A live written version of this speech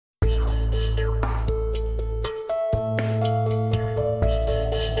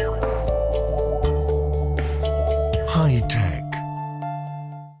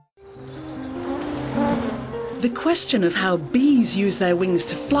The question of how bees use their wings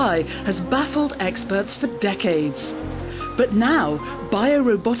to fly has baffled experts for decades. But now,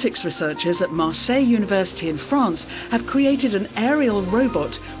 bio-robotics researchers at Marseille University in France have created an aerial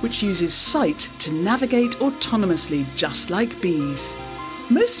robot which uses sight to navigate autonomously, just like bees.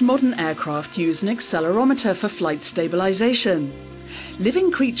 Most modern aircraft use an accelerometer for flight stabilization.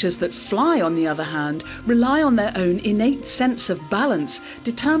 Living creatures that fly, on the other hand, rely on their own innate sense of balance,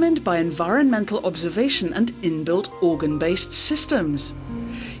 determined by environmental observation and inbuilt organ-based systems.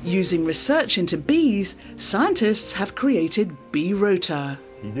 Using research into bees, scientists have created Bee-rotor.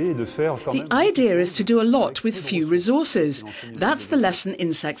 The idea is to do a lot with few resources. That's the lesson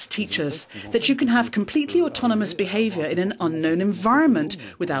insects teach us, that you can have completely autonomous behaviour in an unknown environment,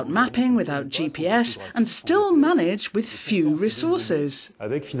 without mapping, without GPS, and still manage with few resources.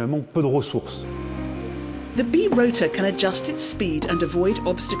 The Bee-rotor can adjust its speed and avoid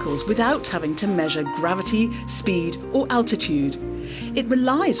obstacles without having to measure gravity, speed, or altitude. It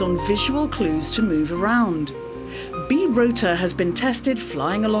relies on visual clues to move around. Bee-rotor has been tested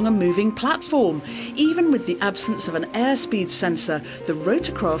flying along a moving platform. Even with the absence of an airspeed sensor, the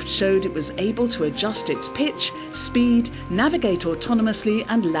rotorcraft showed it was able to adjust its pitch, speed, navigate autonomously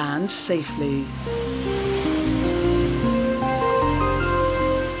and land safely.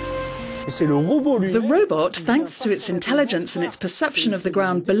 The robot, thanks to its intelligence and its perception of the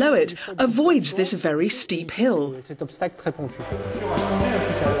ground below it, avoids this very steep hill.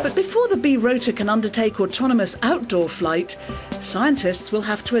 But before the Bee-rotor can undertake autonomous outdoor flight, scientists will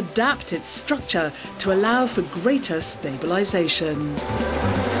have to adapt its structure to allow for greater stabilization.